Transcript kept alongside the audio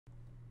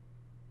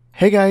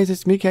Hey guys,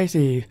 it's me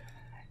Casey,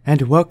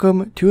 and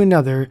welcome to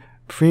another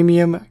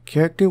premium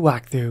character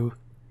walkthrough.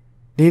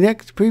 The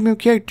next premium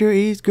character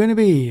is gonna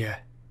be,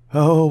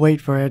 oh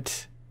wait for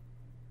it,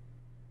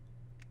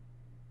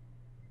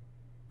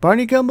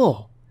 Barney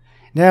Gumble.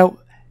 Now,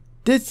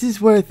 this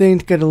is where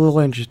things get a little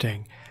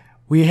interesting.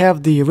 We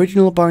have the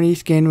original Barney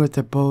skin with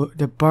the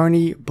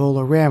Barney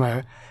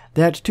Bolorama.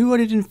 That's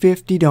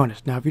 250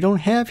 donuts. Now, if you don't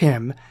have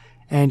him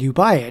and you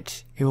buy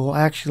it, it will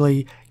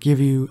actually give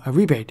you a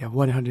rebate of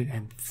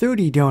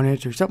 130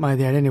 donuts or something like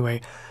that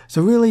anyway.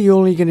 So really, you're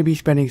only going to be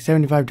spending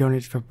 75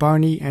 donuts for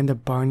Barney and the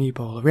Barney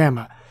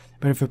Bolorama.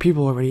 But if for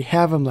people who already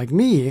have them like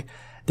me,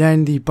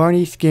 then the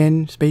Barney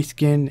skin, Space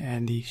Skin,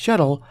 and the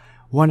Shuttle,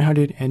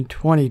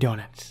 120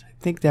 donuts. I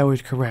think that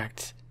was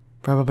correct.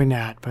 Probably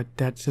not, but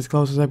that's as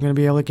close as I'm going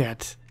to be able to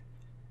get.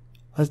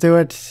 Let's do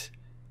it.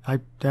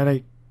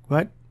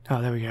 What?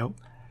 Oh, there we go.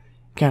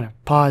 Kind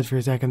of paused for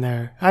a second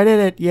there. I did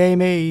it! Yay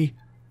me!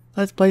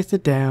 Let's place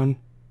it down.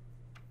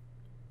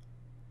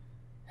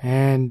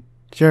 And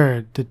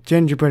sure, the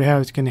gingerbread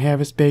house can have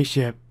a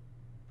spaceship.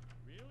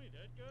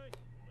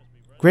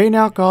 Grain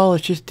alcohol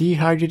is just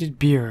dehydrated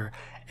beer.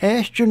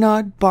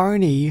 Astronaut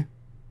Barney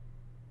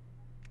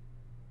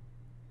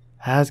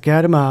has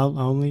got them all,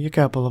 only a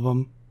couple of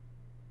them.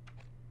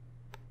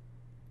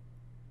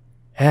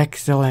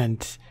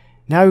 Excellent.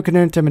 Now we can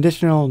earn some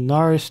additional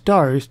Nara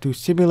stars through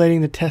simulating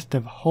the test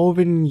of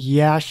Hoven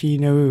Yashi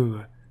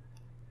Naru.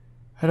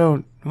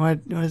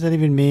 What does that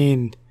even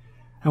mean?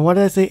 And why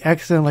did I say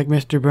excellent like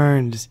Mr.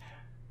 Burns?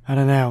 I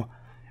don't know.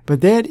 But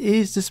that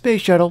is the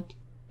space shuttle.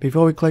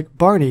 Before we click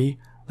Barney,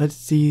 let's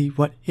see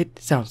what it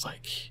sounds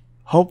like.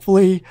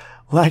 Hopefully,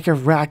 like a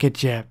rocket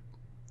ship.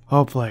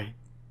 Hopefully.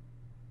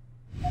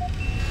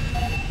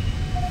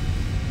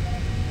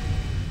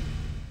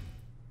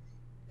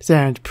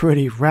 Sounds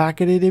pretty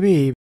rockety to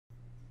me.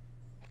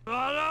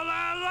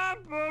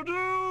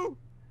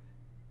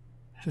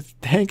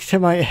 Thanks to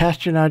my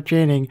astronaut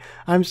training,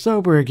 I'm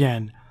sober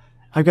again.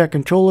 I've got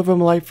control over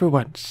my life for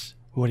once.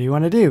 What do you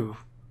want to do?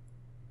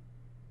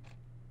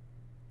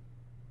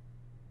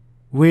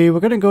 We were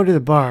going to go to the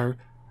bar,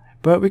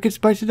 but we could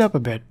spice it up a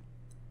bit.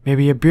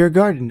 Maybe a beer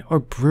garden or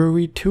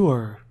brewery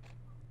tour.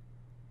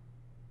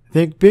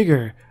 Think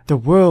bigger. The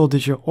world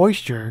is your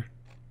oyster.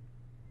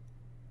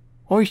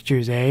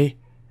 Oysters, eh?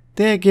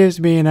 That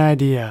gives me an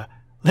idea.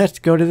 Let's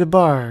go to the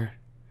bar.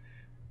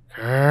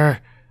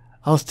 Grr.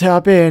 I'll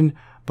stop in,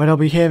 but I'll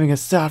be having a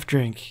soft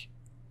drink.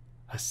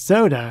 A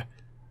soda?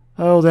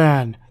 Hold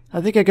on.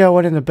 I think I got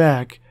one in the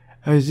back.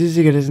 I was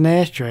using it as an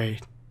ashtray.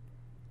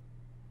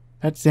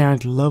 That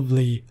sounds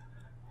lovely.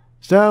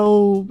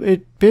 So,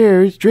 it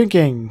appears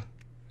drinking.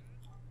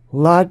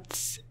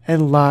 Lots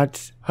and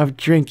lots of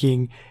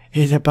drinking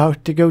is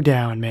about to go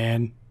down,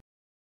 man.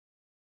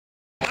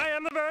 I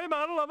am the very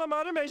model of a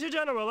modern major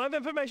general of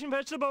information,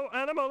 vegetable,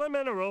 animal, and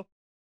mineral.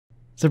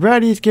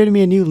 Sobriety has given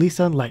me a new lease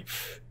on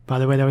life. By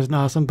the way, that was an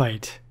awesome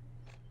bite.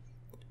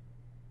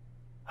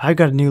 I've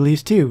got a new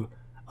lease too,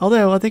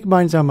 although I think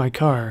mine's on my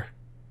car.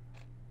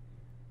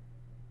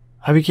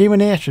 I became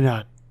an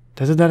astronaut.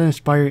 Doesn't that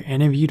inspire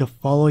any of you to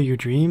follow your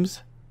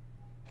dreams?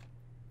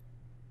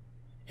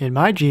 In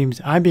my dreams,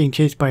 I'm being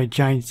chased by a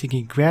giant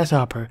singing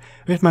grasshopper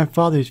with my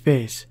father's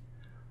face.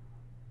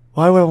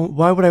 Why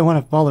would I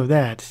want to follow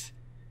that?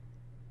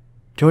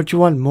 Don't you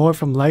want more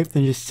from life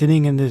than just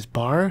sitting in this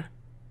bar?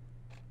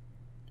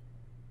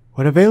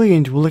 What if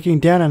aliens were looking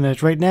down on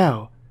us right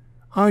now?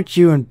 Aren't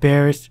you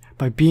embarrassed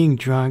by being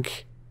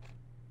drunk?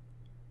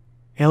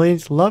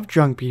 Aliens love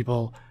drunk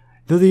people.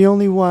 They're the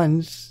only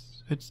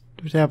ones. What's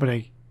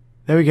happening?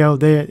 There we go.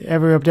 They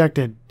ever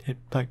abducted. It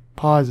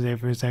paused there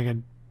for a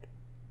second.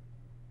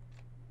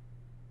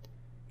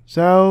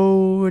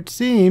 So it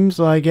seems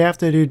like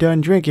after they're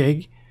done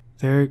drinking,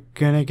 they're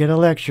gonna get a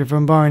lecture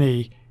from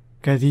Barney,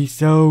 'cause he's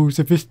so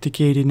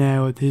sophisticated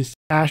now with his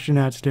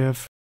astronaut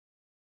stuff.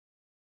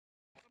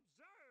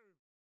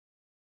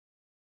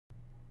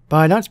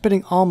 By not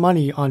spending all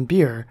money on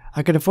beer,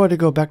 I could afford to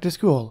go back to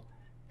school.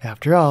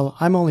 After all,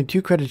 I'm only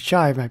 2 credits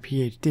shy of my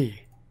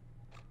PhD.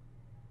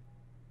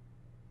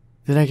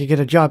 Then I could get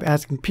a job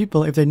asking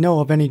people if they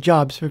know of any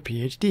jobs for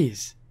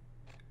PhDs.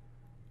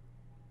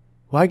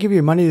 Why give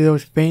your money to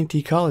those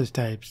fancy college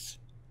types?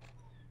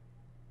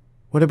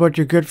 What about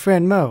your good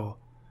friend Mo?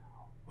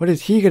 What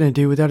is he gonna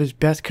do without his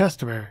best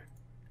customer?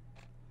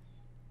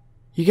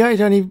 You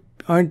guys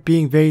aren't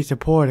being very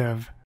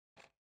supportive.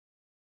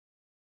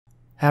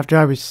 After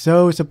I was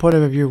so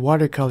supportive of your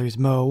watercolors,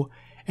 Mo,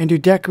 and your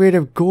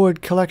decorative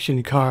gourd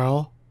collection,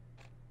 Carl.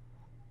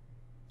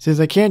 Since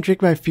I can't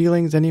drink my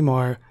feelings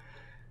anymore,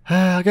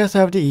 I guess I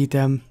have to eat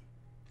them.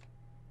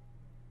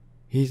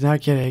 He's not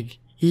kidding.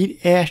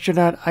 Eat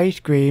astronaut ice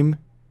cream.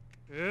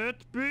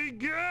 It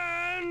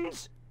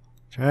begins!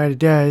 Right, it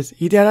does.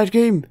 Eat that ice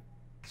cream.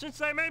 Since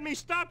they made me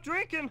stop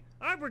drinking,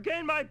 I've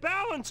regained my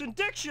balance and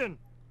diction.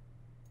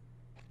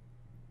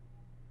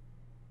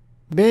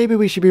 Maybe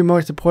we should be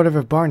more supportive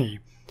of Barney.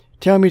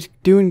 Tell him he's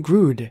doing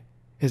Grood.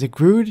 Is it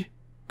Grood?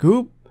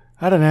 Goop?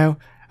 I don't know.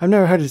 I've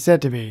never heard it said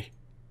to me.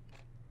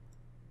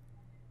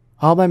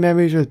 All my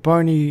memories with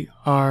Barney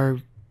are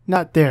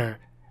not there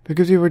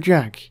because we were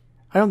drunk.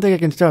 I don't think I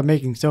can start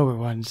making sober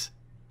ones.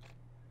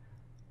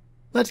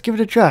 Let's give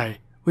it a try.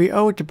 We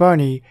owe it to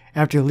Barney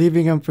after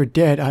leaving him for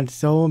dead on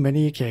so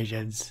many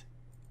occasions.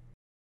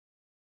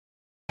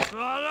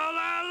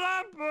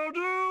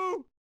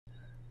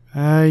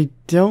 I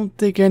don't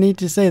think I need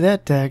to say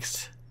that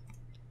text.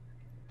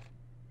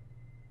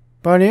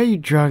 Barney, are you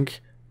drunk?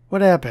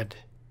 What happened?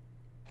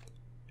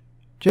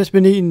 Just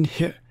been eating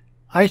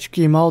ice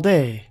cream all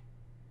day.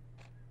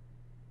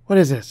 What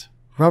is this?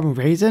 Rum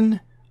raisin?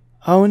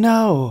 Oh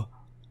no!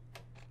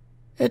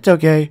 It's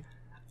okay.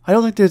 I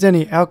don't think there's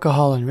any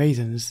alcohol in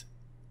raisins.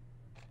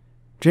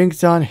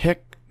 Drinks on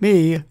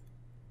me.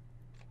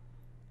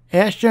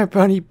 Astronaut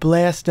Barney,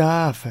 blast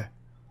off.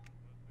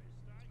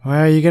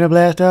 Where are you gonna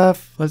blast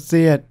off? Let's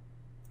see it.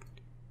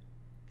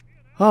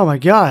 Oh my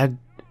god.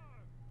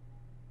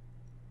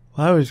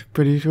 Well, that was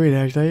pretty sweet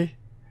actually.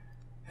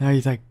 Now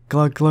he's like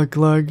glug glug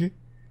glug.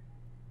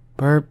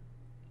 Burp.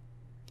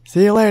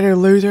 See you later,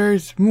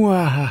 losers.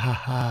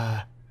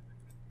 Mwahaha.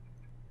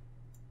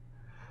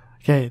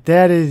 Okay,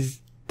 that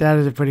is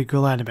a pretty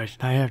cool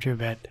animation, I have to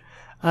admit.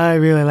 I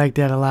really like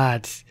that a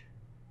lot.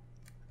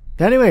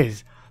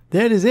 Anyways,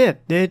 that is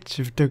it. It's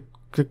the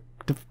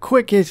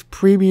quickest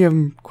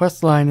premium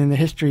questline in the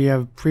history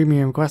of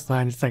premium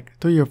questline. It's like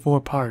 3 or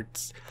 4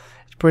 parts.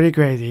 It's pretty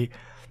crazy.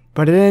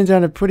 But it ends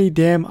on a pretty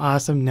damn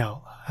awesome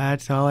note.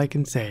 That's all I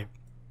can say.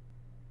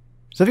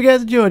 So if you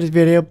guys enjoyed this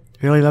video,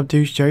 really love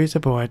to show your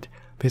support.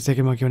 Please take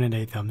a moment and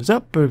a thumbs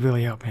up. It would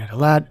really help me out a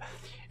lot.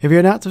 If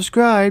you're not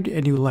subscribed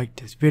and you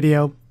liked this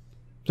video,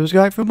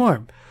 subscribe for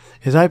more,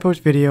 as I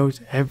post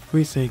videos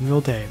every single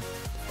day.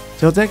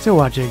 So thanks for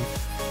watching.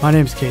 My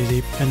name's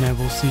Casey, and I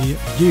will see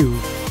you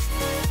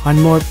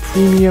on more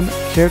premium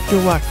character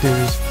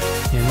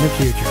walkthroughs in the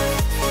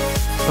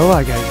future.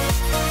 Bye guys.